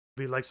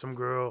be like some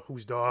girl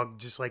whose dog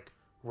just like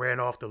ran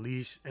off the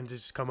leash and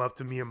just come up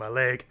to me in my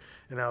leg,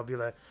 and I'll be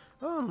like,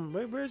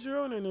 where's your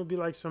owner? And it'll be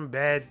like some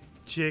bad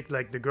chick,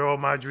 like the girl of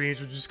my dreams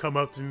would just come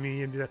up to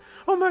me and be like,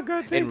 oh my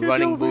god, thank you. In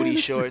running booty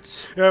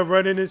shorts. Yeah,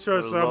 running in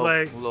shorts. So I'm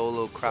like,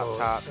 low crop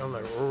top. I'm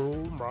like, oh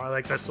my,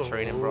 like that's so.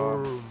 Training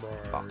bra.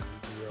 Fuck.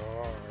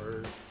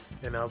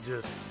 And I'll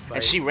just. Like,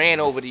 and she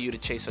ran over to you to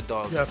chase her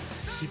dog. Yeah,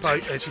 she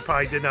probably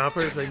did that on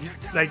purpose.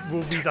 Like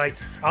we'll be like,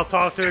 I'll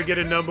talk to her, get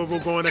a number,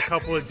 we'll go on a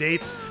couple of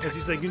dates, and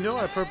she's like,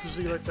 I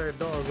purposely let that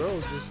dog go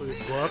just so it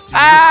go up to you.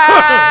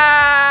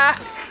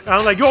 And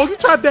I'm like, yo, you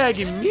try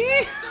bagging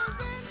me?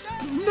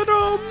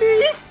 Little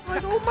me?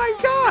 Like, oh my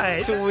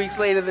god. 2 weeks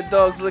later, the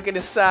dog's looking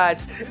at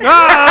sides. You fucking.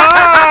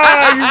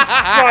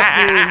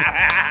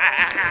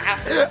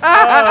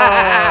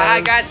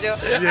 I got you.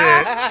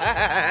 Yeah.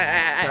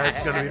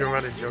 That's gonna be the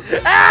running joke.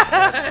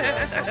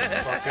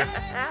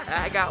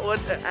 I got one.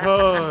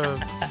 Oh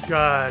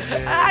god,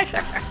 man.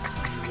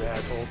 You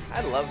asshole.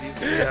 I love you.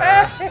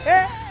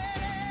 Yeah.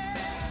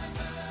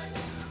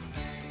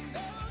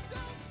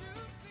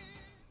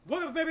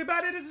 What up,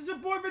 everybody? This is your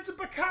boy Richard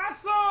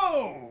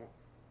Picasso.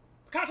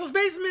 Picasso's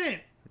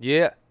Basement.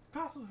 Yeah.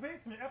 Picasso's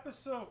Basement,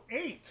 episode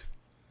 8.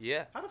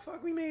 Yeah. How the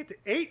fuck we made it to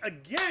 8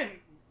 again?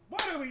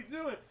 What are we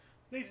doing?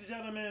 Ladies and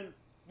gentlemen,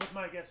 with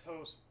my guest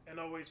host, and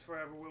always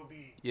forever will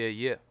be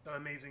Yeah. the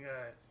amazing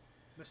guy,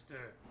 Mr.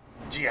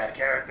 G out of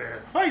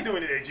character. How you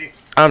doing today, G?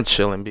 I'm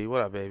chilling, B.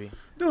 What up, baby?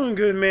 Doing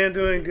good, man.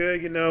 Doing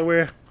good.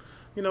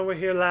 We're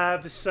here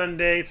live this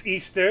Sunday. It's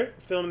Easter.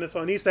 Filming this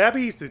on Easter.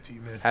 Happy Easter to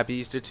you, man. Happy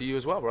Easter to you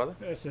as well, brother.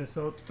 Yes, and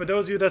so for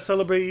those of you that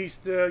celebrate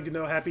Easter,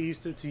 happy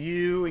Easter to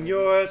you and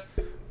yours.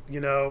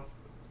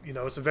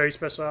 It's a very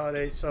special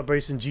holiday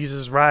celebration.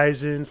 Jesus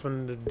rising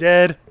from the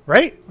dead,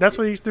 right? That's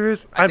what Easter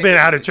is. I've been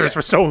out of church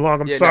for so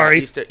long. I'm sorry.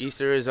 No,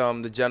 Easter is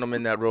the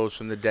gentleman that rose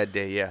from the dead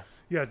day. Yeah.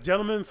 Yeah,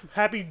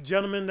 happy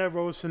gentleman that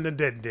rose from the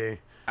dead day.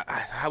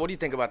 What do you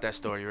think about that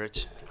story,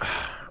 Rich?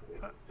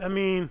 I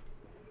mean,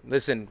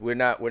 listen, we're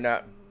not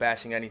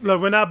bashing anything.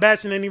 Look, we're not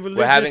bashing any religion.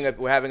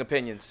 We're having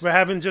opinions. We're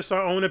having just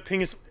our own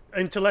opinions,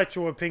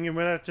 intellectual opinion.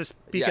 We're not just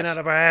speaking out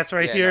of our ass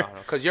here.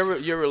 Because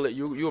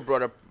you were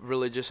brought up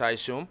religious, I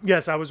assume.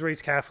 Yes, I was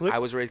raised Catholic. I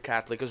was raised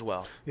Catholic as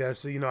well. Yeah,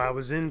 so I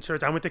was in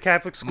church. I went to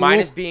Catholic school.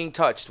 Mine is being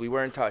touched. We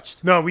weren't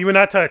touched. No, we were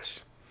not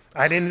touched.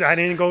 I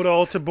didn't go to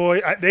altar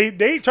boy.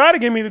 They tried to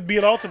get me to be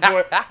an altar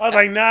boy. I was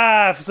like,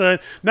 nah, son.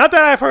 Not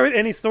that I've heard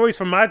any stories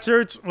from my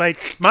church.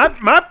 Like my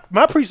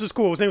priest was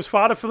cool. His name was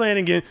Father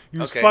Flanagan. He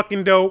was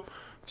fucking dope.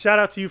 Shout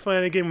out to you,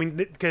 Flanagan,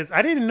 because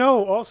I didn't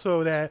know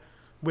also that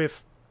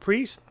with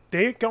priests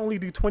they can only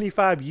do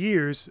 25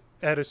 years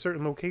at a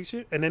certain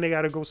location, and then they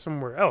got to go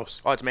somewhere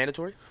else. Oh, it's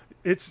mandatory?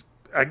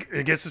 I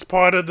guess it's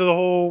part of the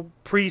whole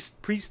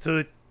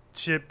priesthood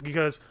ship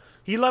because.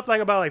 He left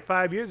about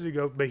 5 years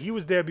ago, but he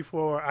was there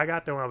before I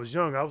got there when I was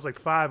young. I was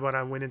 5 when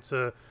I went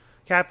into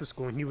Catholic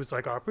school, and he was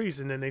our priest.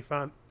 And then they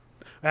found,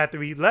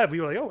 after he left, we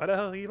were like, oh, what the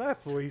hell did he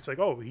left for? He's like,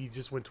 oh, he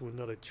just went to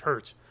another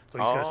church. So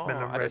he's going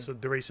to spend the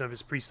duration of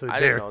his priesthood there. I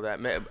didn't know that,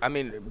 man. I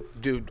mean,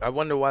 dude, I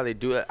wonder why they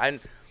do that.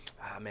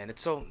 Man,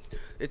 it's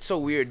so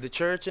weird. The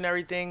church and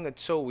everything,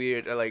 it's so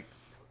weird. Like,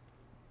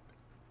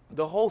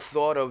 the whole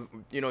thought of,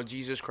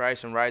 Jesus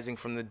Christ and rising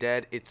from the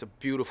dead, it's a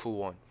beautiful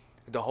one.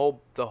 The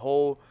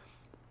whole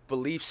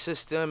belief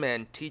system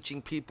and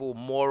teaching people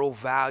moral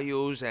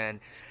values and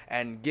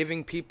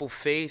giving people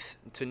faith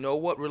to know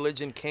what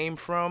religion came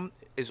from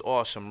is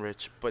awesome,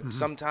 Rich. But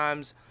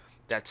sometimes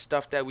that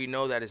stuff that we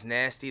know that is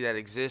nasty, that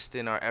exists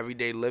in our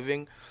everyday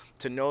living,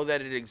 to know that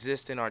it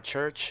exists in our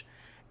church,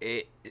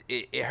 it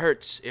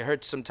hurts. It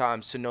hurts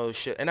sometimes to know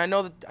shit. And I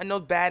know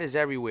bad is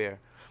everywhere,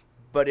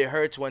 but it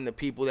hurts when the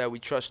people that we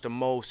trust the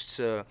most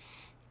to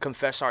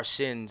confess our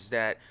sins,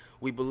 that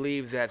we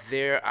believe that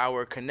they're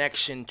our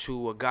connection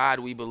to a God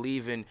we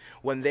believe in,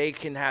 when they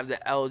can have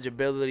the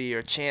eligibility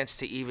or chance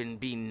to even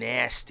be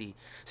nasty.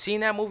 Seen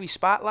that movie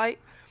Spotlight?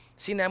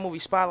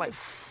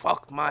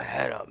 Fucked my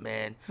head up,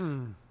 man.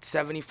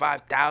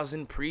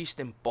 75,000 priests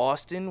in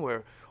Boston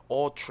were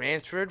all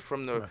transferred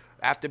from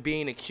after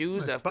being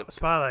accused.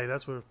 Spotlight,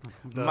 that's where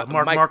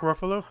Mark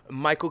Ruffalo?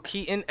 Michael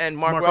Keaton and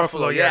Mark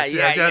Ruffalo. Yeah.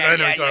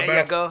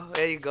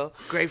 There you go.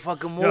 Great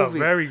fucking movie. No,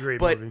 very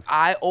great movie. But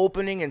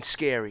eye-opening and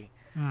scary.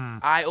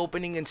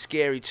 Eye-opening and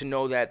scary to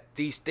know that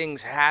these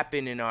things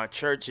happen in our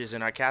churches,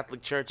 in our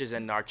Catholic churches,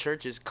 and our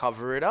churches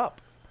cover it up.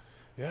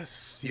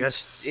 Yes.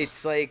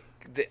 It's like,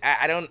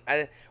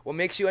 what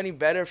makes you any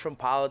better from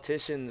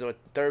politicians or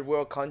third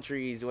world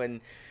countries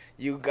when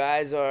you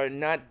guys are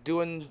not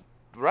doing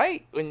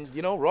right? When,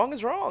 wrong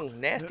is wrong.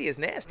 Nasty is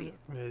nasty.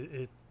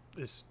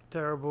 It's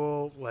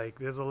terrible. Like,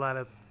 there's a lot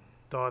of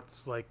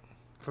thoughts, like,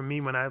 for me,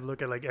 when I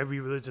look at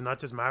every religion, not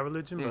just my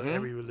religion, but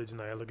every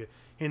religion, I look at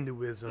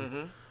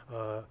Hinduism,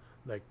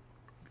 like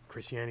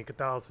Christianity,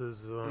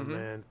 Catholicism,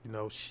 and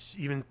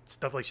even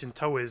stuff like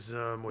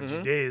Shintoism or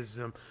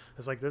Judaism.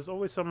 It's like there's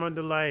always some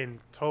underlying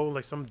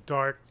some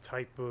dark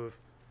type of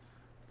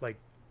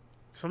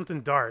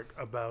something dark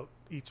about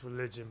each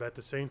religion. But at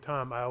the same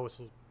time, I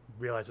also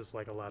realize it's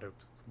a lot of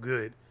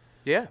good.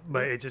 Yeah,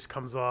 but it just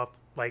comes off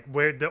like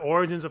where the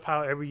origins of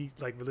how every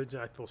like religion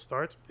I feel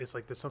starts. It's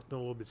like there's something a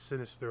little bit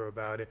sinister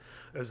about it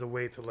as a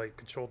way to like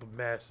control the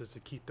masses to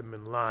keep them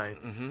in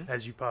line,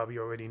 as you probably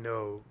already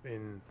know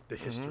in the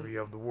history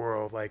of the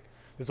world. Like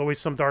there's always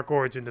some dark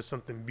origin to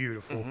something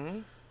beautiful.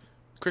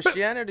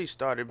 Christianity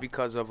started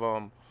because of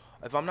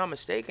if I'm not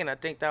mistaken, I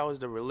think that was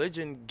the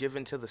religion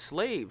given to the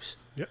slaves.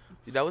 Yep.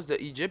 That was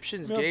the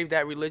Egyptians gave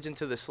that religion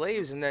to the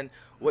slaves, and then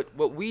what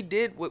we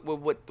did,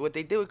 what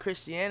they did with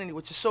Christianity,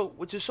 which is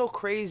so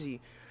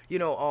crazy, you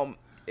know,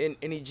 in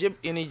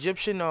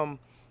Egyptian,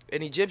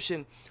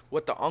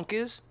 what the Ankh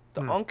is.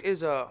 The Ankh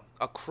is a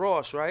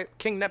cross, right?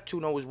 King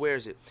Neptune always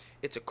wears it.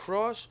 It's a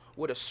cross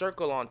with a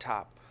circle on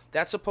top.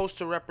 That's supposed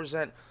to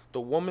represent the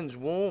woman's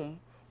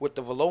womb with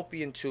the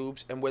fallopian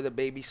tubes and where the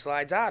baby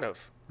slides out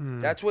of.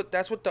 That's what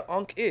the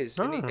Ankh is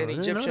in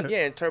Egyptian,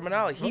 in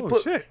terminology.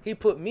 He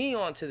put me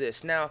onto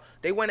this. Now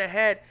they went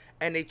ahead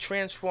and they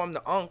transformed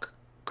the Ankh,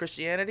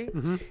 Christianity,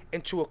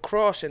 into a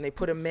cross, and they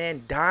put a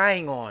man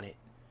dying on it.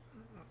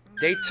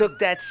 They took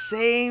that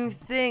same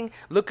thing.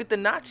 Look at the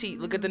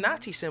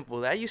Nazi symbol.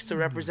 That used to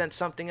represent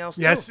something else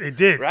too. Yes, it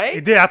did. Right?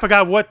 It did. I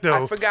forgot what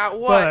though. I forgot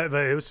what.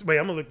 But it was. Wait,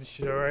 I'm gonna look this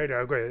shit up right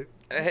now. Go ahead.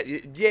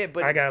 Yeah,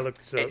 but I gotta look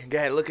this up. Go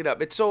ahead, look it up.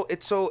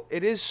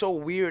 It is so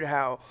weird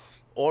how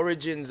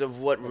origins of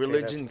what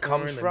religion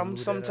comes from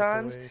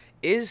sometimes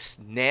is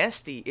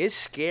nasty, is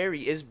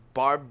scary, is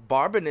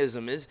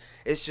barbarism, is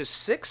just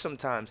sick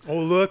sometimes. Oh,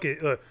 look.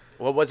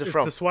 What was it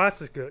from? The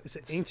swastika. It's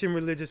an ancient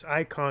religious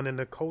icon in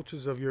the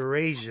cultures of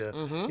Eurasia.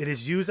 It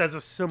is used as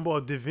a symbol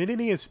of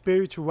divinity and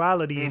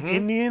spirituality in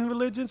Indian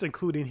religions,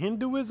 including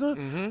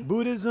Hinduism,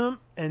 Buddhism,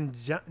 and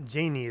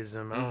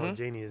Jainism. I don't know what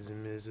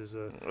Jainism is. It's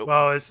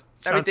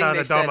everything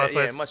they said. So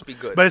it must be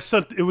good. But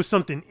it was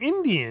something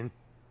Indian,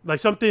 like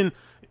something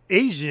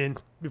Asian,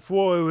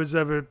 before it was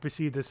ever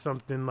perceived as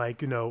something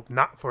like,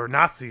 not for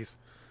Nazis.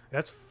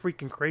 That's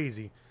freaking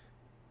crazy.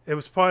 It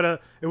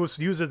was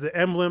used as the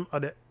emblem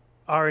of the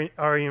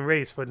Aryan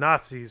race for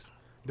Nazis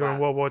during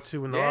World War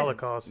II and the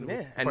Holocaust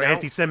for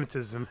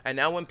anti-Semitism. And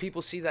now when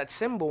people see that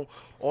symbol,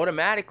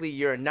 automatically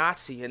you're a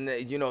Nazi, and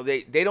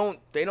they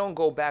don't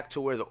go back to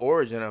where the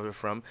origin of it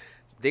from.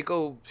 They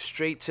go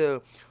straight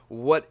to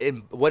what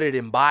it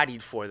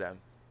embodied for them.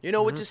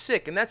 Which is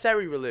sick, and that's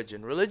every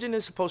religion. Religion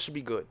is supposed to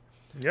be good.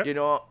 Yep.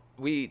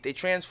 They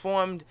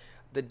transformed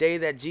the day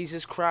that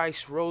Jesus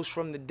Christ rose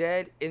from the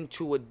dead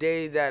into a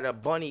day that a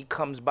bunny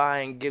comes by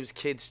and gives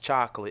kids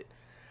chocolate.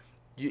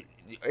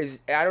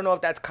 I don't know if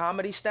that's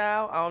comedy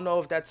style. I don't know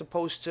if that's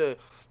supposed to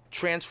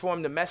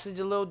transform the message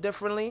a little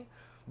differently,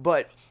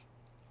 but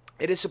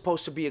it is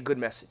supposed to be a good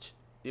message.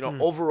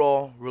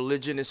 Overall,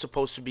 religion is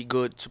supposed to be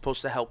good,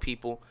 supposed to help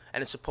people,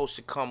 and it's supposed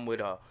to come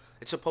with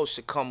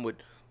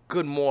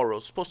good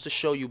morals. It's supposed to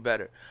show you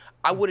better.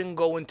 I wouldn't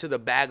go into the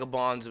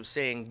vagabonds of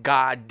saying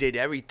God did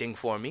everything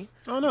for me.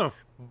 Oh no.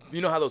 You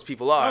know how those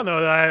people are. I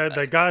know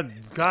that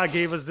God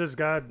gave us this.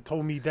 God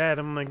told me that.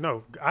 I'm like,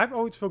 no. I've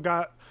always felt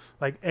God,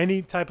 like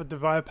any type of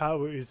divine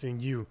power is in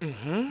you.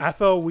 I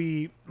felt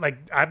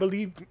I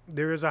believe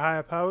there is a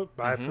higher power,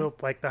 but I feel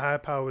like the higher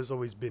power has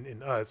always been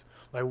in us.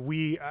 Like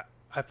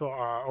I feel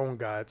our own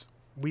gods.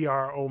 We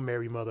are our own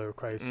Mary, Mother of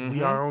Christ.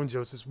 We are our own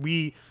Joseph.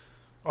 We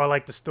are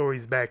like the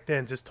stories back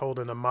then, just told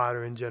in a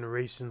modern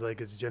generation.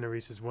 Like as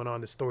generations went on,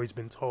 the story's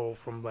been told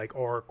from like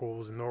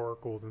oracles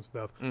and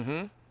stuff.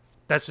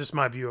 That's just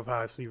my view of how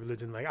I see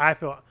religion. Like I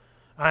feel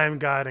I am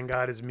God and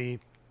God is me.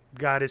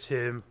 God is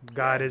him.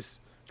 God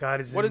is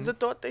What is the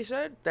thought they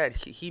said? That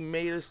he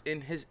made us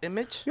in his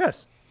image?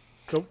 Yes.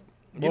 So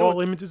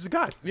all images of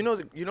God. You know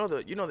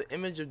the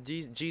image of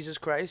Jesus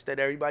Christ that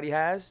everybody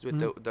has with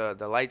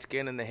the light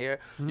skin and the hair.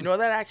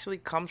 That actually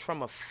comes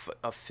from a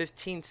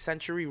 15th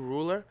century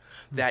ruler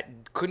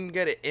that couldn't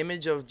get an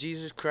image of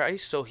Jesus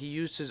Christ, so he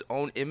used his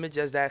own image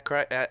as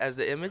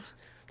the image.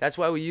 That's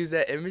why we use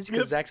that image,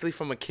 because it's actually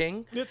from a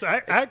king. It's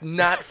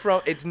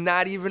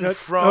not even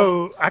from.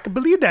 Oh, I can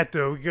believe that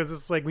though, because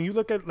it's like when you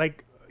look at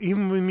like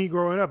even with me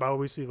growing up, I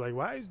always see like,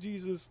 why is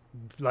Jesus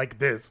like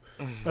this?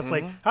 That's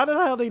like, how the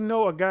hell they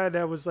know a guy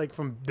that was like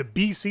from the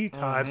BC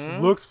times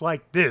looks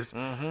like this?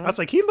 That's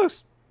like he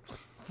looks,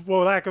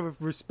 for lack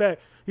of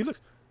respect,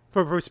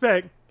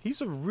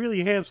 he's a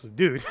really handsome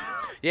dude.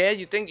 Yeah,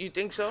 you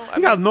think so?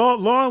 He got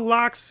long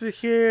locks of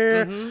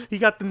hair. He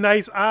got the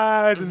nice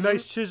eyes, the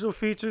nice chisel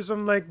features.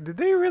 I'm like, did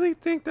they really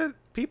think that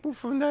people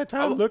from that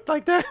time looked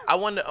like that? I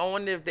wonder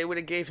if they would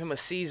have gave him a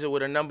Caesar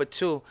with a number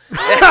 2.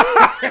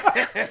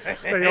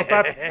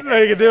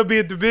 There'll be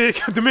a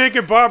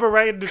Dominican barber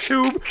right in the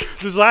tube,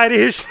 just lighting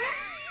his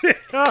shit.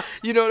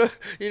 You know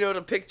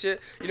the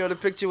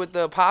picture with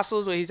the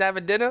apostles where he's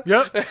having dinner.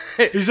 Yep.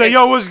 He's like,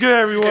 "Yo, what's good,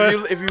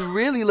 everyone?" If you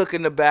really look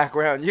in the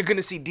background, you're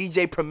gonna see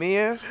DJ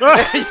Premier.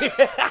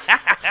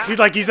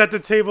 He's at the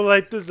table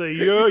like this, like,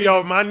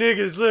 yo, my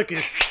nigga's looking.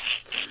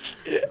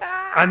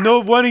 I know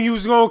one of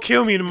you's gonna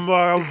kill me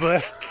tomorrow,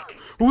 but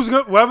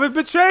whoever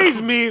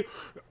betrays me,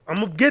 I'm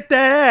gonna get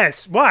that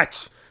ass.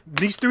 Watch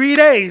these 3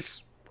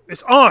 days.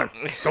 It's on.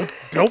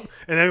 Don't.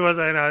 And everyone's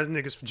like, nah, this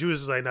nigga's.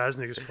 Judas is like, nah, this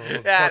nigga's from.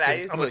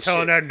 I'm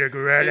telling that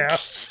nigga right now.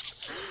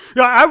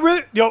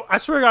 I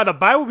swear to God, the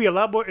Bible would be a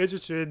lot more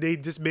interesting if they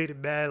just made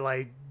it bad,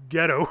 like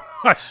ghetto.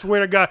 I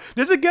swear to God,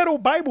 there's a ghetto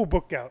Bible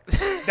book out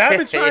that I've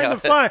been trying to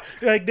find.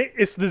 Like,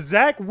 it's the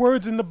exact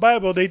words in the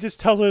Bible. They just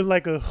tell it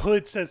like a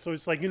hood sense. So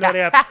it's like, they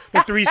have the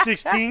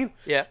 3:16.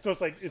 Yeah. So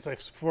it's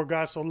like for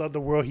God so loved the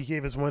world, He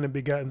gave His one and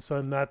begotten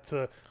Son, not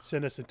to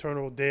send us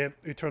eternal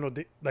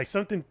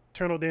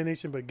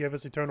damnation, but give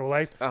us eternal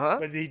life.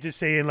 But they just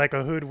say in like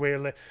a hood way,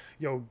 like,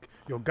 yo,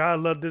 God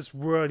loved this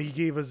world. He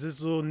gave us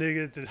this little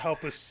nigga to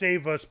help us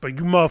save us, but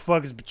you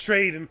motherfuckers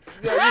betrayed him.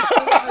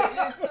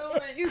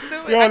 You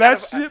stupid. Yo,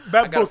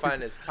 I gotta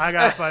find this. I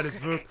gotta find this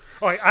book.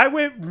 All right, I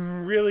went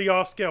really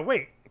off scale.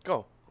 Wait,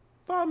 Go.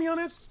 follow me on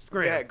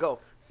Instagram. Yeah, go.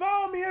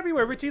 Follow me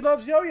everywhere. Richie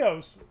Loves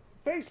Yo-Yos.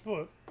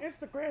 Facebook,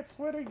 Instagram,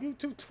 Twitter,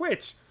 YouTube,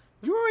 Twitch.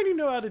 You already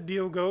know how the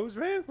deal goes,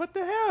 man. What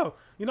the hell?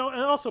 And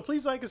also,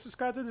 please like and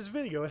subscribe to this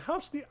video. It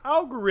helps the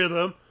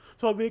algorithm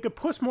so we can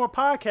push more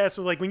podcasts.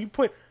 So, like, when you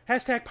put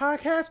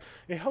 #podcast,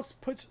 it helps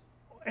push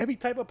every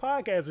type of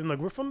podcast. And, like,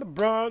 we're from the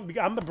Bronx.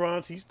 I'm the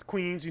Bronx. He's the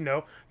Queens,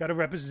 Got to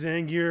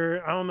represent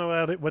your... I don't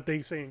know what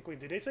they say in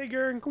Queens. Did they say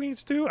you're in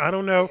Queens, too? I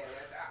don't know. Yeah,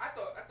 I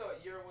thought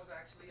your was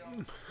actually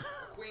a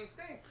Queens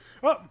thing.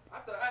 Oh. I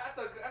thought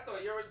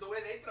your the way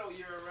they throw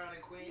your around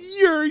in Queens.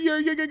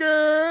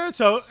 Yeah.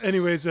 So,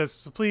 anyways,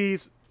 so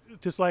please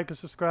just like and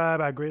subscribe.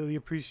 I greatly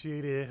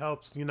appreciate it. It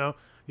helps. You're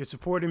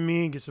supporting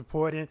me. You're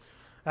supporting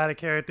Out of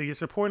Character. You're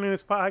supporting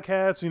this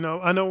podcast.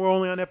 I know we're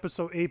only on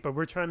episode 8, but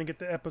we're trying to get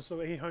to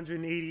episode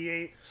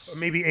 888 or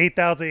maybe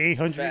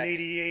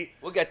 8,888.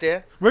 We'll get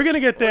there. We're gonna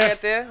get there. We'll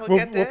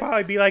get there. We'll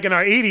probably be like in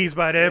our 80s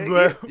by then.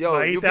 But Yo,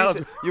 by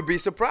 8,000. you'll be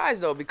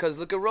surprised though, because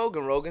look at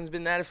Rogan. Rogan's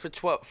been at it for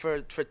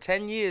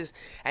 10 years,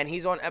 and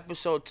he's on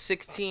episode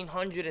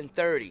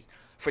 1630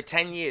 for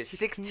 10 years.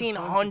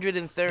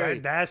 1630.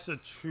 That's a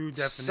true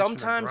definition.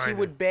 Sometimes he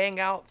would bang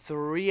out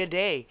 3 a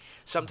day.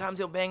 Sometimes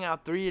he'll bang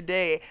out 3 a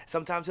day.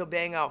 Sometimes he'll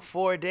bang out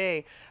 4 a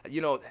day.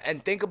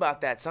 And think about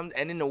that.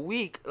 And in a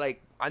week,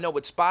 like I know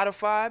with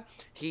Spotify,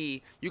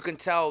 you can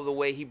tell the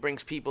way he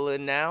brings people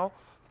in now.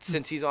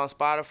 Since he's on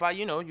Spotify,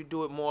 you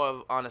do it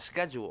more on a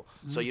schedule,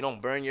 so you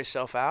don't burn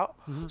yourself out.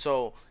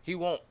 So there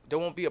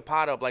won't be a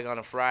pot up like on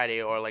a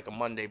Friday or like a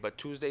Monday, but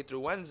Tuesday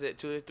through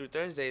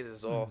Thursday,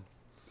 there's all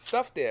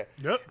stuff there.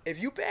 Yep.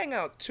 If you bang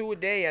out 2 a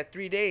day at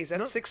 3 days,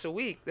 that's 6 a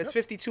week. That's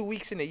 52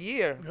 weeks in a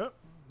year. Yep.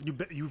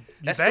 You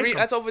That's bank 'em.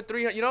 That's over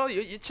 300.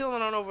 You're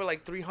chilling on over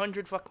like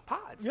 300 fucking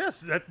pods.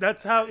 Yes,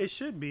 that's how it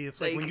should be. It's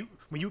like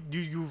when you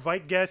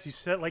invite guests, you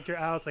set like your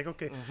hours. Like,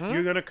 okay,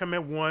 you're gonna come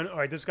at 1. All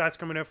right, this guy's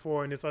coming at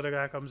 4, and this other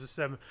guy comes at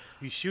 7.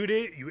 You shoot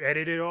it, you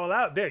edit it all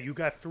out. There, you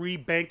got 3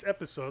 banked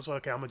episodes. So,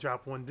 okay, I'm gonna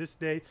drop one this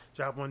day,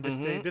 drop one this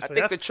day. I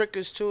think the trick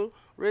is too,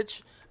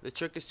 Rich. The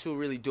trick is to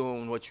really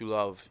doing what you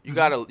love. You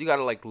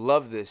gotta like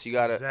love this. You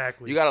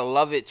gotta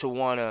love it to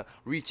wanna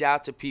reach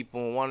out to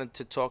people and wanting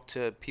to talk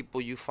to people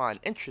you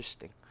find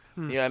interesting.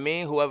 You know what I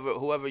mean?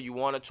 Whoever you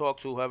want to talk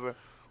to,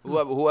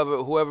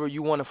 whoever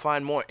you want to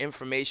find more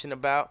information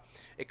about.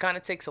 It kind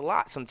of takes a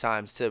lot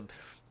sometimes to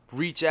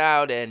reach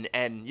out and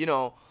you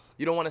don't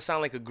want to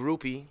sound like a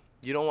groupie.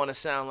 You don't want to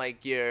sound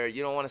like you're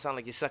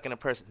sucking a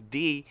person's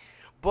D.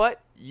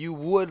 But you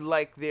would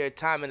like their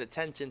time and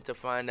attention to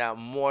find out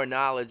more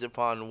knowledge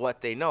upon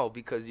what they know,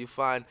 because you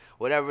find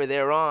whatever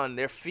they're on,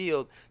 their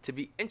field, to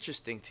be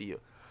interesting to you.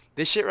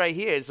 This shit right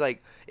here is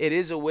like, it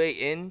is a way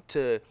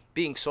into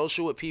being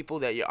social with people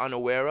that you're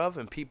unaware of,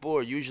 and people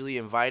are usually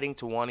inviting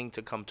to wanting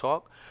to come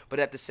talk. But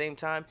at the same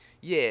time,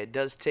 it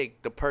does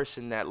take the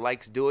person that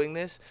likes doing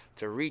this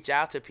to reach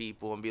out to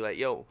people and be like,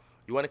 yo,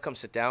 you want to come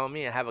sit down with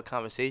me and have a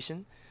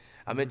conversation?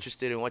 I'm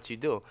interested in what you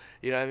do.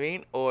 You know what I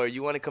mean? Or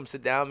you want to come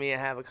sit down with me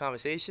and have a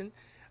conversation?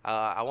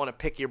 I want to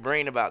pick your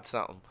brain about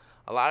something.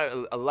 A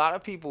lot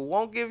of people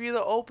won't give you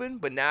the open,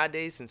 but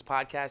nowadays, since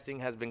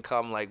podcasting has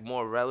become like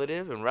more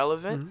relative and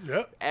relevant,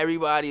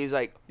 everybody is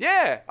like,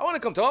 yeah, I want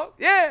to come talk.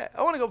 Yeah,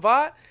 I want to go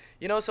pod.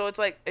 So it's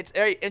like, it's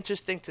very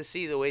interesting to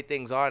see the way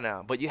things are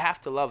now. But you have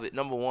to love it.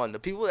 Number one, the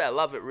people that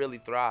love it really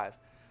thrive.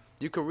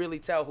 You can really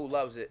tell who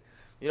loves it.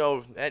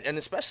 And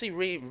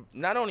especially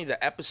not only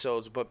the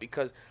episodes, but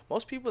because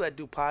most people that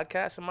do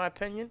podcasts, in my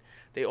opinion,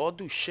 they all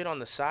do shit on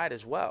the side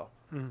as well.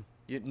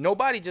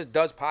 Nobody just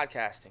does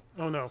podcasting.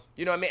 Oh, no.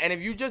 You know what I mean? And if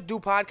you just do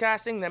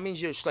podcasting, that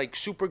means you're like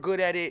super good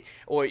at it,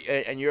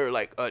 and you're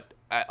like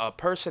a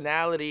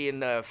personality in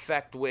the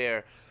effect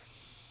where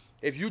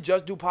if you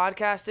just do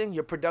podcasting,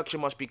 your production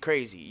must be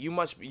crazy. You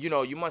must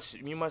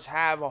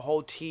have a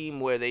whole team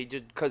where they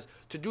just, because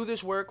to do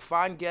this work,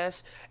 find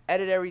guests,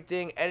 edit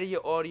everything, edit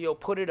your audio,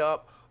 put it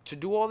up. To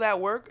do all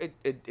that work,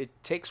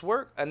 it takes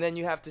work, and then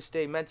you have to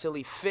stay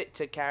mentally fit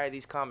to carry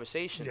these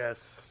conversations.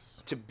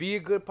 Yes. To be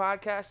a good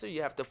podcaster,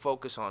 you have to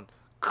focus on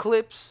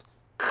clips,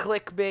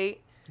 clickbait,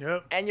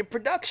 and your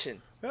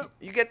production. Yep.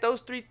 You get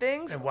those 3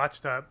 things. And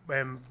watch time.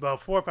 And, well,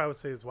 4th, I would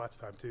say, is watch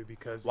time, too,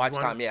 because... Watch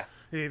time, yeah.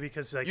 Yeah,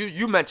 because, like...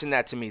 You mentioned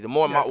that to me. The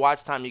more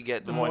watch time you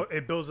get, the more...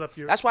 It builds up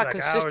your... That's why like,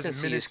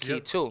 consistency is key,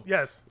 too.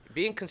 Yes.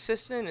 Being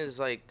consistent is,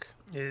 like,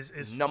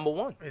 is number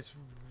one. It's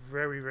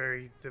very,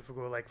 very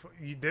difficult. Like,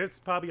 there's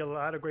probably a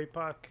lot of great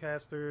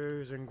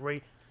podcasters and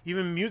great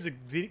even music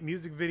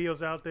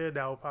videos out there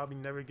that will probably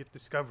never get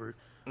discovered.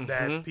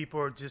 That people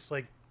are just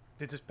like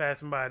they're just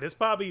passing by. There's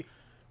probably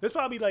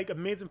like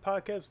amazing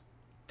podcasts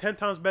 10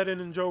 times better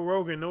than Joe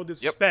Rogan. No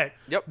disrespect.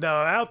 Yep. That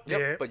are out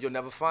there. But you'll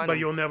never find But them.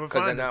 you'll never because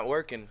find they're them. not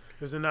working.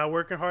 Because they're not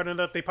working hard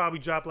enough. They probably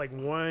drop like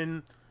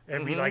one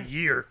every like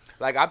year.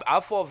 Like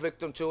I'll fall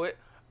victim to it.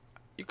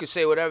 You could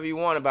say whatever you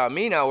want about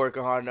me not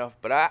working hard enough,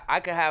 but I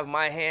could have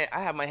my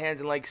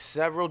hands in like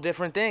several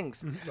different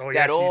things Oh,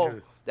 yes,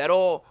 you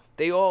do.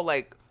 they all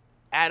like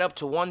add up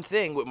to one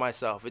thing with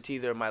myself. It's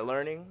either my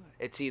learning,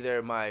 it's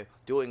either my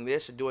doing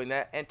this or doing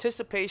that.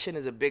 Anticipation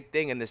is a big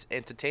thing in this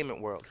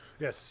entertainment world.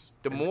 Yes.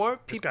 The And more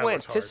this guy people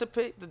works hard.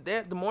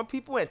 anticipate the more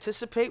people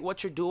anticipate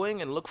what you're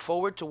doing and look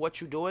forward to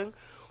what you're doing,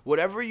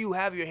 whatever you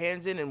have your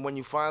hands in, and when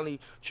you finally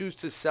choose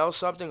to sell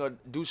something or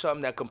do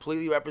something that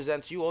completely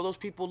represents you, all those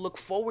people look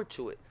forward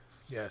to it.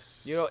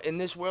 Yes. You know, in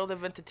this world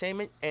of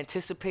entertainment,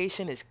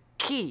 anticipation is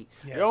key.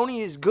 Yes. You're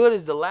only as good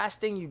as the last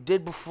thing you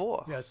did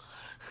before. Yes.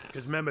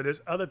 Because remember,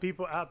 there's other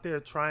people out there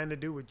trying to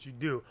do what you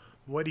do.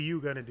 What are you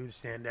going to do to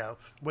stand out?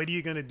 What are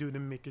you going to do to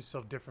make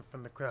yourself different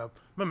from the crowd?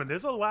 Remember,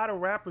 there's a lot of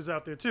rappers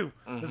out there, too.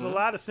 There's a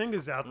lot of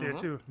singers out there,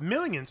 too.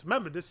 Millions.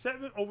 Remember, there's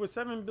over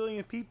 7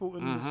 billion people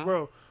in this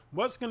world.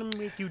 What's going to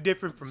make you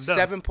different from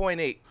them?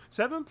 7.8.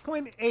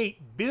 7.8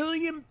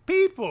 billion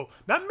people.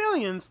 Not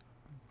millions,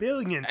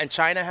 billions. And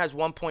China has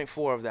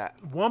 1.4 of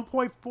that.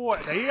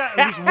 1.4. They got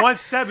at least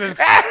 1/7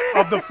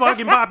 of the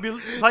fucking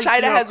population.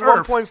 China of has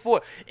Earth.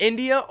 1.4.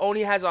 India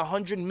only has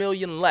 100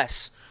 million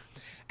less.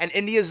 And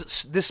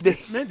India's this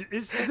big. Man,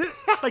 it's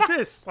this like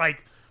this.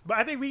 Like, but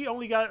I think we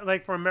only got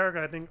like for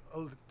America. I think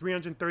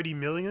 330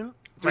 million.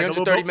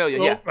 330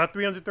 million, yeah. About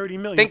 330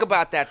 million. Think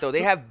about that though.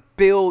 They have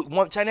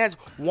China has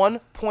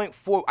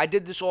 1.4. I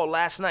did this all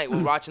last night. We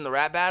were watching the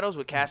rap battles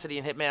with Cassidy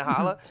and Hitman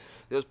Holla.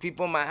 There was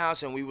people in my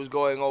house and we was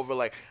going over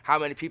like how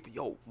many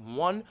people.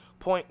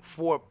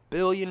 1.4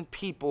 billion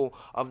people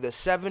of the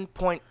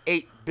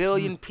 7.8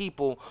 billion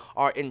people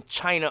are in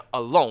China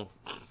alone.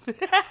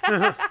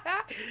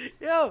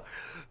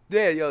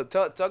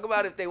 Talk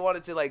about if they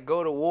wanted to like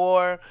go to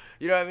war,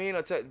 you know what I mean?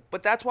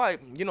 But that's why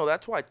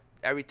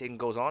everything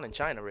goes on in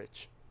China,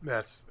 Rich.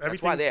 Yes,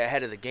 That's why they're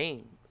ahead of the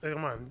game.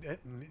 Come on,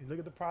 look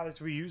at the products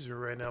we use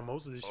right now.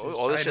 Most of this shit.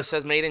 All this shit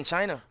says made in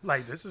China.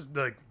 Like this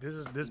mic is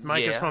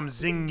from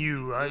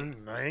Xingyu. I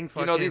ain't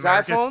fucking. You know these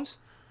American. iPhones?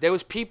 There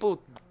was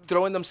people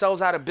throwing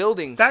themselves out of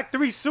buildings.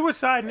 Factory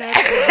suicide now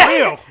is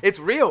real. It's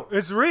real.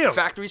 It's real.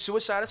 Factory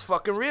suicide is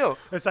fucking real.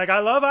 It's like I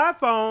love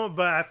iPhone,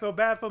 but I feel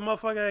bad for the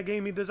motherfucker that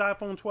gave me this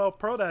iPhone 12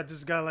 Pro that I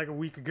just got like a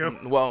week ago.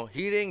 Well,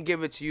 he didn't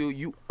give it to you.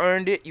 You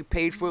earned it. You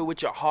paid for it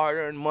with your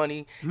hard-earned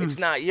money. It's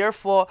not your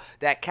fault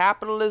that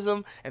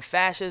capitalism and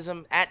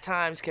fascism at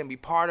times can be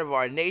part of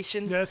our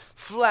nation's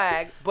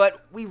flag,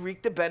 but we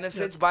reap the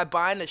benefits by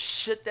buying the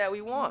shit that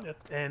we want.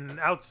 And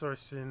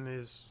outsourcing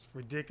is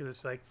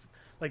ridiculous. Like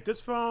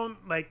this phone,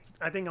 like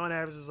I think on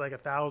average is like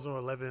 1,000 or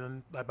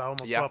 11, like about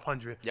almost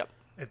 1,200. Yep.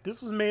 If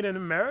this was made in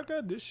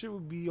America, this shit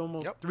would be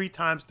almost 3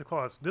 times the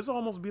cost. This would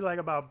almost be like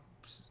about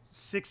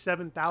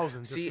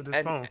 6,000-7,000 just for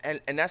this phone.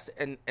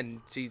 And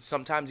see,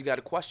 sometimes you got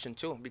to question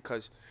too,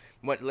 because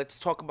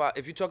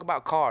if you talk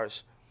about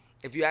cars,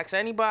 if you ask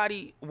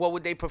anybody what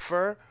would they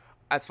prefer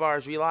as far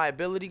as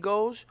reliability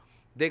goes,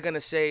 they're gonna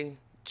say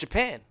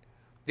Japan.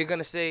 They're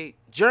gonna say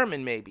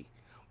German maybe.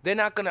 They're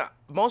not gonna.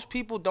 Most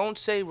people don't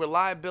say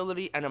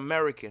reliability and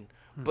American,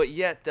 but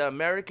yet the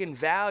American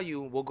value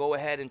will go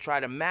ahead and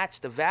try to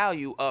match the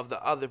value of the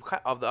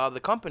other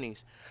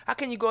companies. How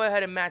can you go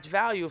ahead and match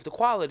value if the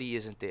quality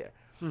isn't there?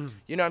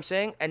 You know what I'm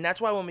saying? And that's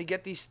why when we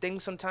get these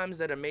things sometimes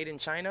that are made in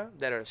China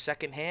that are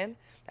secondhand,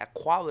 that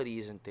quality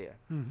isn't there.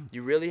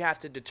 You really have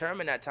to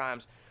determine at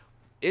times,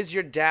 is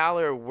your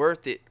dollar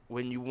worth it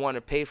when you want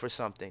to pay for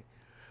something?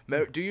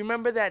 Do you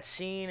remember that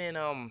scene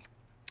in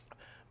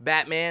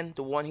Batman,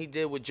 the one he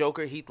did with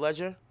Joker, Heath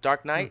Ledger,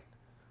 Dark Knight?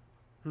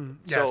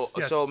 Yes.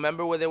 So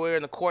remember when they were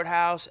in the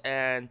courthouse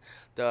and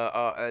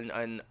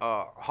Harvey's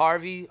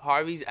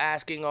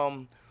asking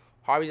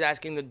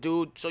the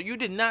dude, so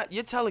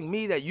you're telling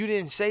me that you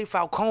didn't say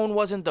Falcone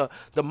wasn't the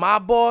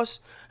mob boss?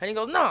 And he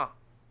goes, nah,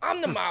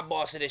 I'm the mob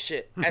boss of this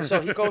shit. And so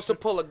he goes to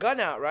pull a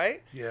gun out,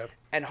 right? Yeah.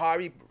 And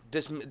Harvey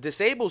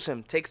disables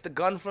him, takes the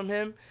gun from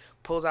him,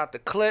 pulls out the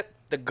clip,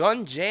 the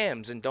gun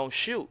jams and don't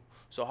shoot.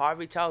 So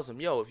Harvey tells him,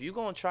 yo, if you're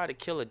going to try to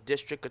kill a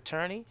district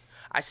attorney,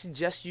 I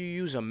suggest you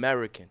use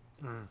American.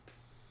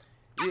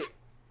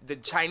 The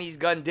Chinese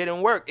gun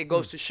didn't work. It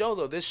goes to show,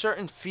 though, there's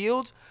certain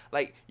fields,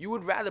 like you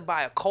would rather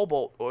buy a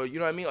Cobalt or, you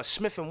know what I mean, a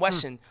Smith &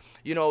 Wesson,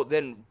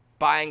 than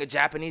buying a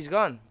Japanese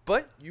gun.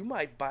 But you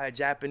might buy a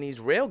Japanese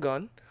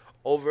railgun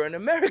over an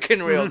American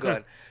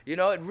railgun.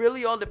 It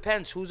really all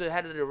depends who's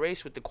ahead of the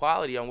race with the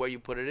quality on where you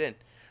put it in.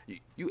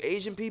 You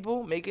Asian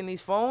people making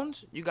these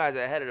phones, you guys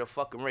are ahead of the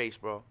fucking race,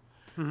 bro.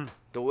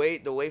 The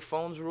way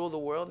phones rule the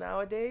world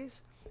nowadays,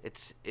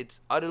 it's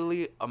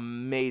utterly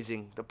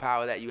amazing the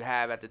power that you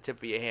have at the tip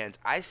of your hands.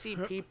 I see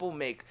people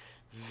make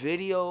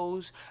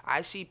videos.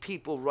 I see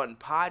people run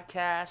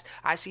podcasts.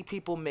 I see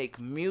people make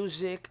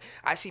music.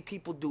 I see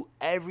people do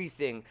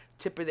everything.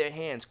 Tip of their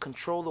hands,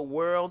 control the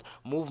world,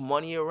 move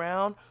money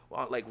around,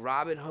 like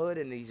Robinhood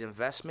and these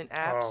investment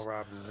apps. Oh,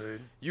 Robin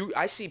Hood.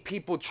 I see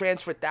people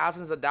transfer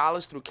thousands of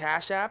dollars through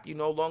Cash App. You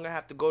no longer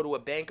have to go to a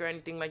bank or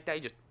anything like that.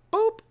 You just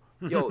boop.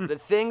 Yo, the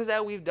things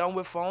that we've done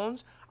with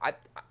phones,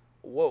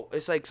 whoa.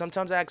 It's like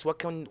sometimes I ask, what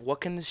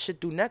can this shit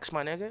do next,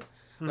 my nigga?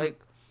 Like,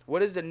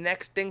 what is the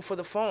next thing for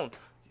the phone?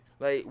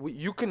 Like,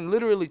 you can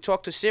literally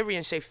talk to Siri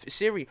and say,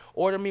 Siri,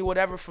 order me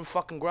whatever from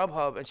fucking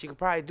Grubhub, and she could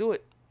probably do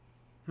it.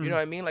 You know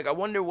what I mean? Like, I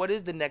wonder what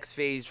is the next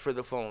phase for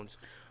the phones.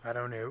 I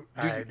don't know.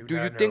 Do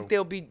you think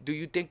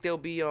there'll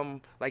be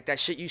like that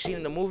shit you seen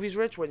in the movies,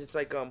 Rich, where it's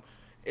like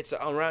it's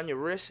around your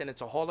wrist and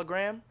it's a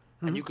hologram,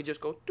 and you could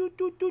just go doot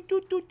doot doot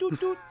doot doot doot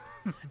doot.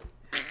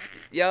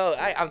 Yo,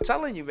 I'm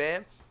telling you,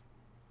 man.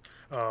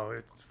 Oh,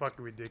 it's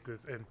fucking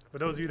ridiculous. And for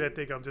those of you that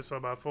think I'm just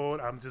on my phone,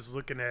 I'm just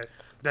looking at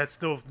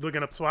still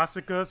looking up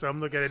swastika. So I'm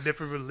looking at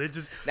different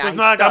religions. It's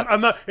not like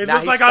I'm not. It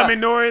looks like I'm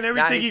ignoring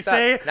everything he's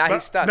saying. Now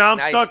he's stuck. Now I'm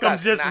stuck. I'm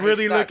just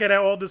really looking at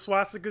all the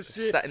swastika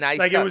shit.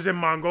 Like it was in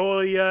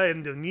Mongolia,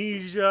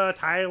 Indonesia,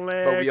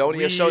 Thailand. But we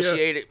only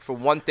associate it for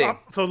one thing.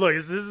 So look,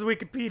 this is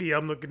Wikipedia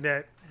I'm looking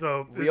at.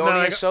 So we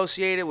only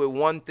associate it with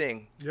one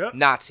thing. Yep.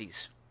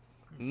 Nazis.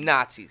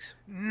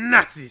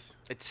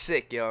 It's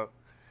sick, yo.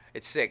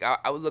 It's sick.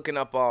 I was looking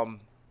up,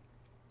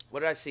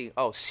 what did I see?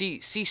 Oh,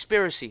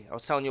 Seaspiracy. I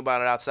was telling you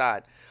about it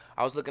outside.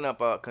 I was looking up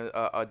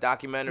a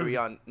documentary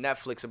on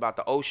Netflix about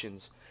the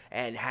oceans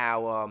and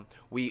how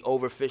we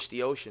overfish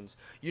the oceans.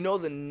 You know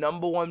the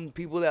number one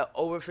people that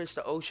overfish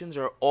the oceans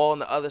are all on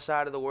the other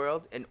side of the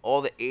world, in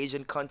all the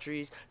Asian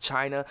countries,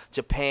 China,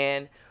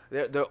 Japan.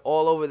 They're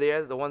all over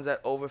there. The ones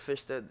that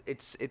overfish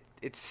it's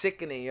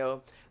sickening,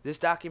 yo. This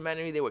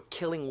documentary, they were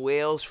killing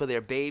whales for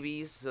their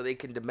babies so they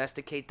can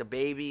domesticate the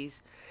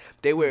babies.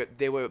 They were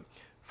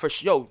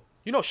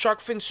you know shark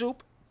fin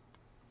soup?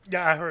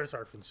 Yeah, I heard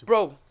shark fin soup.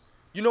 Bro,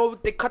 you know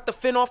they cut the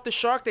fin off the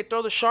shark, they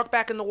throw the shark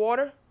back in the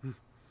water.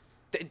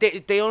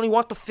 They only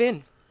want the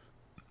fin.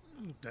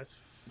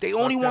 They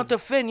only want the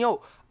fin,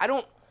 yo.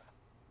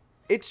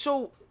 It's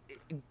so.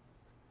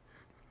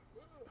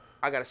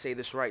 I gotta say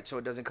this right so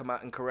it doesn't come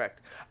out incorrect.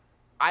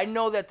 I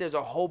know that there's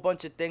a whole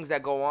bunch of things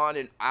that go on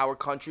in our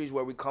countries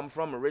where we come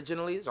from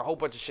originally. There's a whole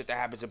bunch of shit that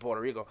happens in Puerto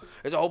Rico.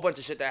 There's a whole bunch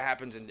of shit that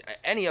happens in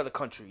any other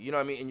country. You know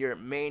what I mean? In your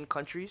main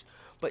countries.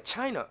 But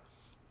China,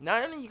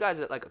 not only you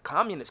guys are like a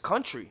communist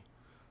country,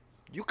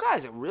 you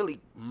guys are really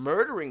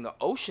murdering the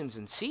oceans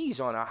and seas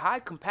on a high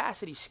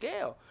capacity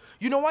scale.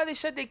 You know why they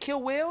said they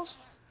kill whales?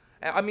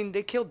 I mean,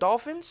 they kill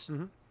dolphins?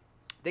 Mm-hmm.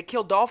 They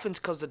kill dolphins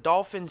because the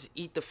dolphins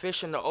eat the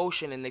fish in the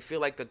ocean, and they feel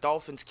like the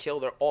dolphins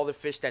kill all the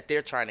fish that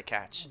they're trying to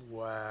catch.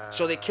 Wow.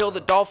 So they kill the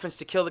dolphins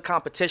to kill the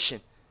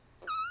competition.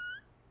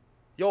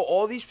 Yo,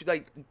 all these,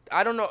 like,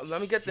 I don't know.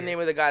 Let me get the name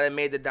of the guy that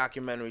made the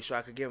documentary so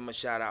I could give him a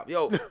shout out.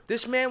 Yo,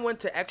 this man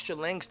went to extra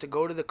lengths to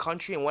go to the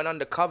country and went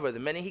undercover. The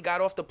minute he got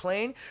off the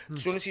plane,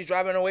 as soon as he's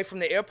driving away from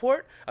the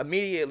airport,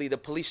 immediately the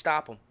police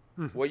stop him.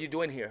 What are you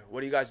doing here?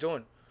 What are you guys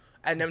doing?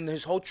 And then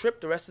his whole trip,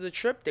 the rest of the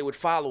trip, they would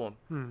follow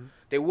him.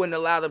 They wouldn't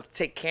allow them to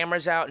take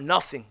cameras out,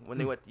 nothing. When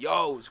they went,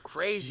 yo, it was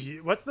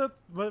crazy. What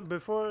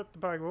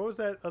was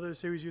that other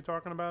series you're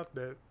talking about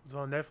that was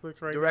on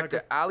Netflix right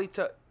Director now? Ali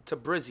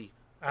Tabrizi.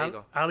 There you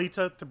go.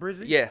 Alita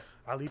Tabrizi? Yeah.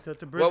 Alita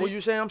Tabrizi. What were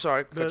you saying? I'm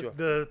sorry. Cut you off.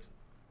 The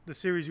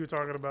series you were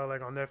talking about,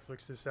 like on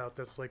Netflix, is out.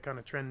 That's like kind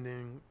of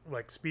trending,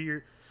 like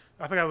Spear.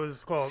 I forgot what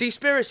it's called.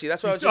 Seaspiracy.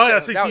 That's what I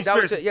was just saying.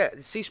 That was it. Yeah,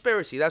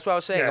 Seaspiracy. That's what I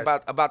was saying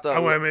about the. I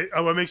want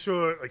to make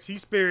sure, like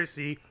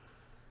Seaspiracy.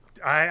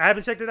 I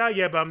haven't checked it out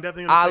yet, but I'm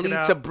definitely gonna check it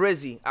out.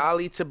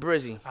 Ali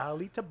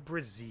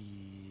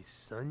Tabrizi,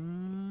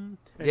 son.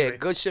 Anyway. Yeah,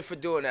 good shit for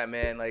doing that,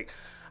 man. Like,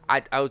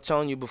 I was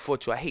telling you before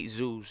too. I hate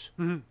zoos.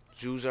 Mm-hmm.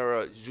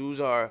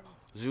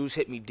 Zoos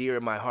hit me dear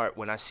in my heart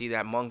when I see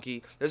that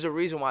monkey. There's a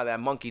reason why that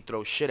monkey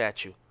throws shit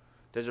at you.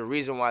 There's a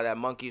reason why that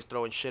monkey's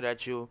throwing shit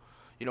at you.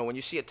 You know, when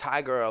you see a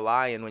tiger or a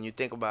lion, when you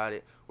think about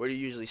it, where do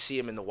you usually see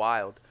them in the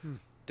wild?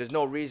 There's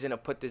no reason to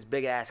put this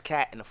big-ass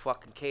cat in a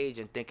fucking cage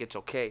and think it's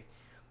okay.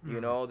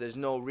 You know, there's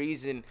no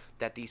reason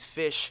that these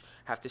fish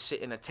have to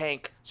sit in a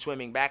tank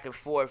swimming back and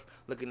forth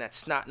looking at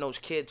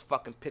snot-nosed kids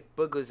fucking pick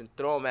boogers and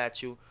throw them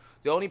at you.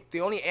 The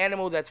only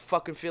animal that's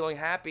fucking feeling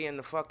happy in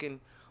the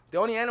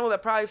only animal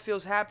that probably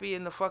feels happy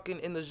in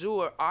the zoo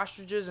are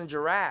ostriches and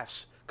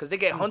giraffes because they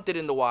get hunted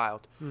in the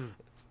wild.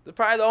 They're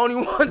probably the only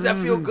ones that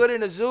feel good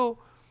in a zoo.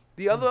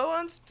 The other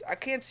ones, I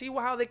can't see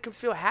how they can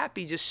feel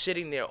happy just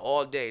sitting there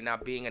all day,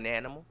 not being an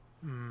animal.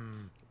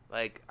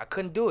 Like, I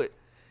couldn't do it.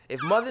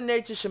 If Mother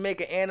Nature should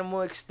make an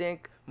animal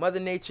extinct, Mother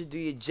Nature do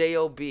your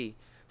J.O.B.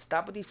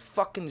 Stop with these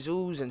fucking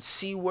zoos and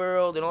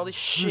SeaWorld and all this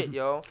shit,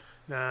 yo.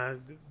 Nah,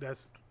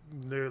 that's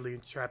literally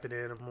trapping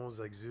animals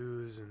like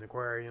zoos and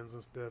aquariums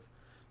and stuff.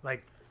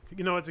 Like,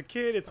 you know, as a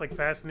kid, it's like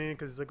fascinating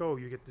because it's like, oh,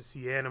 you get to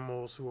see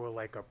animals who are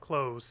like up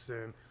close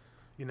and,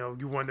 you know,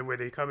 you wonder where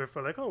they coming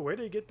from. Like, oh, where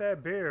they get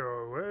that bear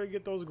or where they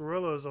get those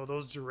gorillas or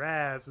those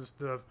giraffes and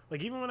stuff.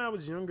 Like, even when I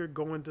was younger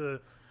going to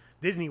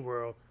Disney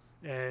World,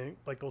 and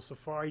like those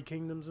safari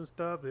kingdoms and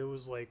stuff. It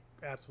was like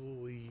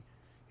absolutely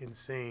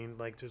insane.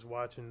 Like just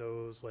watching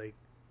those like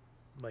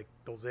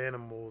those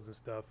animals and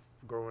stuff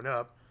growing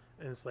up,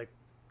 and it's like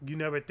you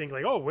never think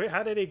like, oh, wait,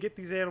 how did they get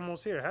these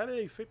animals here? How did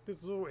they fit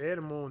this little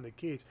animal in the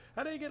cage?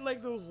 How did they get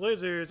like those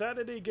lizards? How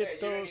did they get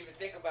You those? don't even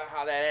think about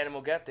how that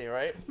animal got there,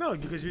 right? No,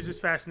 because you're just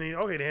fascinated.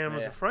 Okay, the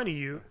animal's in front of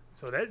you,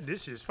 so that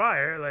this is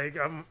fire. Like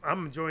I'm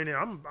enjoying it.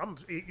 I'm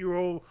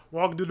 8-year-old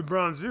walking through the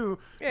Bronx Zoo.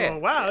 Yeah.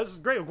 Going, wow, this is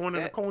great. We're going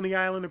to the Coney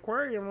Island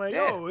Aquarium. Like,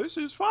 yo, this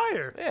is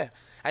fire. Yeah.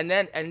 And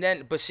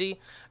then, but see,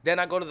 then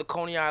I go to the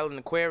Coney Island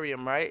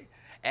Aquarium, right?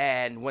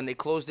 And when they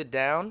closed it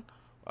down,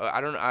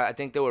 I don't know. I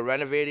think they were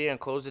renovating and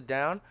closed it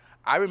down.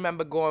 I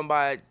remember going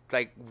by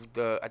like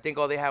I think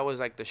all they had was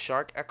like the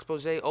shark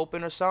expose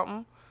open or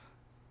something.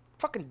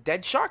 Fucking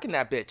dead shark in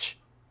that bitch.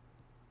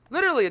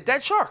 Literally a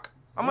dead shark.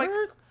 I'm like,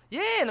 Word?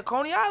 yeah, in the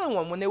Coney Island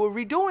one when they were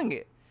redoing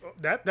it.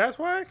 That's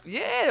why.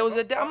 Yeah, it was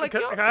a. I'm like,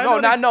 yo. I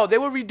know No. They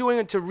were redoing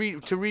it to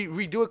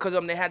redo it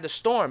because they had the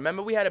storm.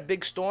 Remember, we had a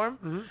big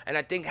storm, and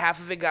I think half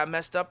of it got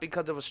messed up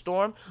because of a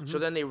storm. So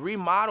then they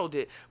remodeled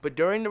it. But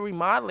during the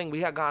remodeling,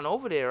 we had gone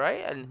over there,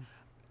 right? And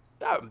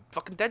yeah,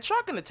 fucking dead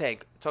shark in the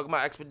tank. Talking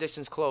about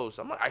expeditions closed.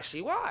 I'm like, I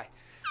see why.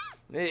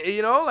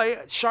 You know,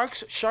 like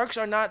sharks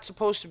are not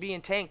supposed to be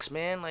in tanks,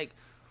 man. Like.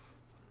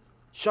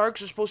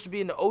 Sharks are supposed to be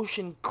in the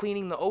ocean,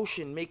 cleaning the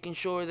ocean, making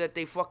sure that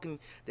they fucking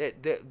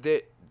that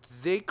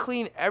they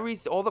clean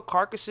everything, all the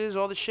carcasses,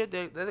 all the shit.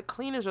 They're the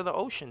cleaners of the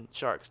ocean.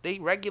 Sharks. They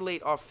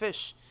regulate our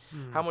fish,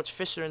 how much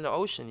fish are in the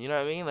ocean. You know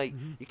what I mean? Like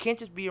you can't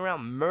just be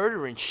around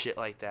murdering shit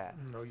like that.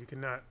 No, you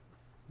cannot.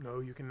 No,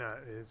 you cannot.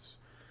 It's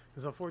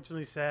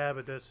unfortunately sad,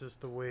 but that's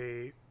just the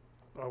way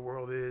our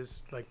world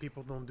is. Like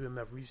people don't do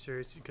enough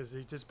research because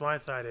they just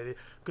blindsided it.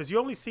 Because you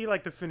only see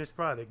like the finished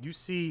product. You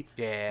see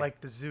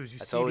like the zoos. You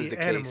That's see always the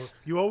the animals. case.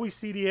 You always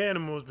see the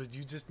animals, but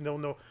you just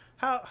don't know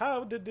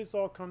how did this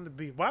all come to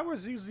be. Why were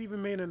zoos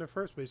even made in the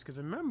first place? Because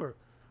remember,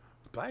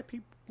 black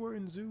people were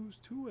in zoos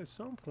too at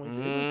some point.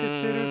 They were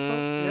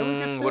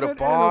considered. What a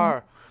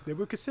bar. They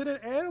were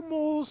considered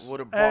animals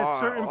What a at bar.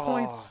 certain Oh,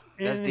 points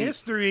that's in deep.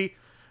 history.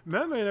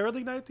 Remember, in the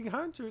early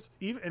 1900s,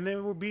 and they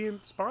were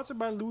being sponsored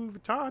by Louis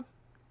Vuitton.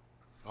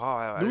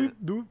 Oh,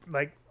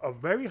 Like a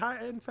very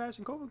high-end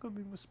fashion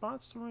company was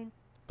sponsoring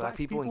Black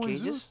people in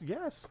cages? zoos.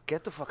 Yes.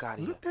 get the fuck out of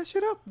here. Look that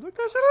shit up. Look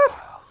at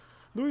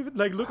Louis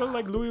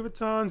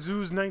Vuitton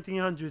zoos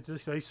 1900s.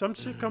 Just like some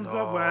shit comes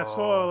up where I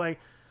saw like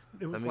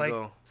it was me like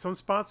go. some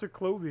sponsored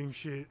clothing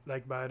shit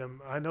like by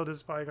them. I know this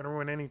is probably gonna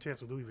ruin any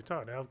chance with Louis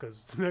Vuitton now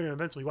because they're gonna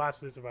eventually watch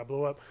this if I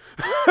blow up.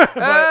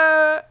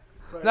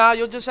 Nah,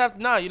 you'll just have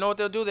you know what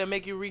they'll do? They'll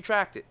make you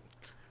retract it.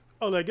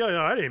 Oh, like yo,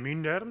 I didn't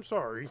mean that. I'm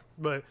sorry,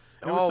 but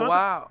it was Oh something-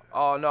 wow!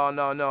 Oh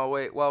no!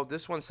 Wait. Well,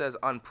 this one says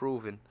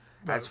unproven.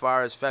 As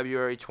far as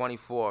February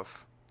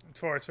 24th. As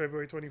far as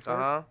February 24th.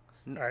 Uh-huh.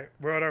 All right,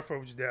 we're on our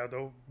phones now.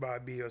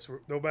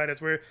 Nobody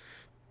that's we're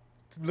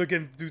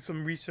looking to do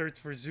some research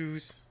for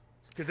zoos.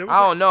 I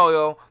don't know,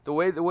 yo. The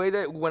way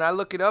that when I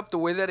look it up, the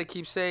way that it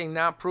keeps saying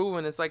not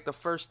proven, it's like the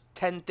first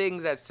 10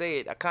 things that say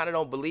it. I kind of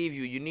don't believe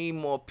you. You need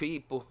more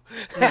people.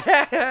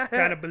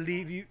 Kind of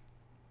believe you.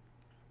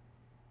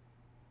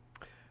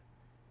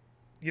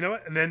 You know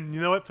what? And then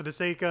you know what? For the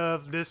sake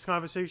of this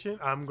conversation,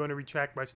 I'm going to retract my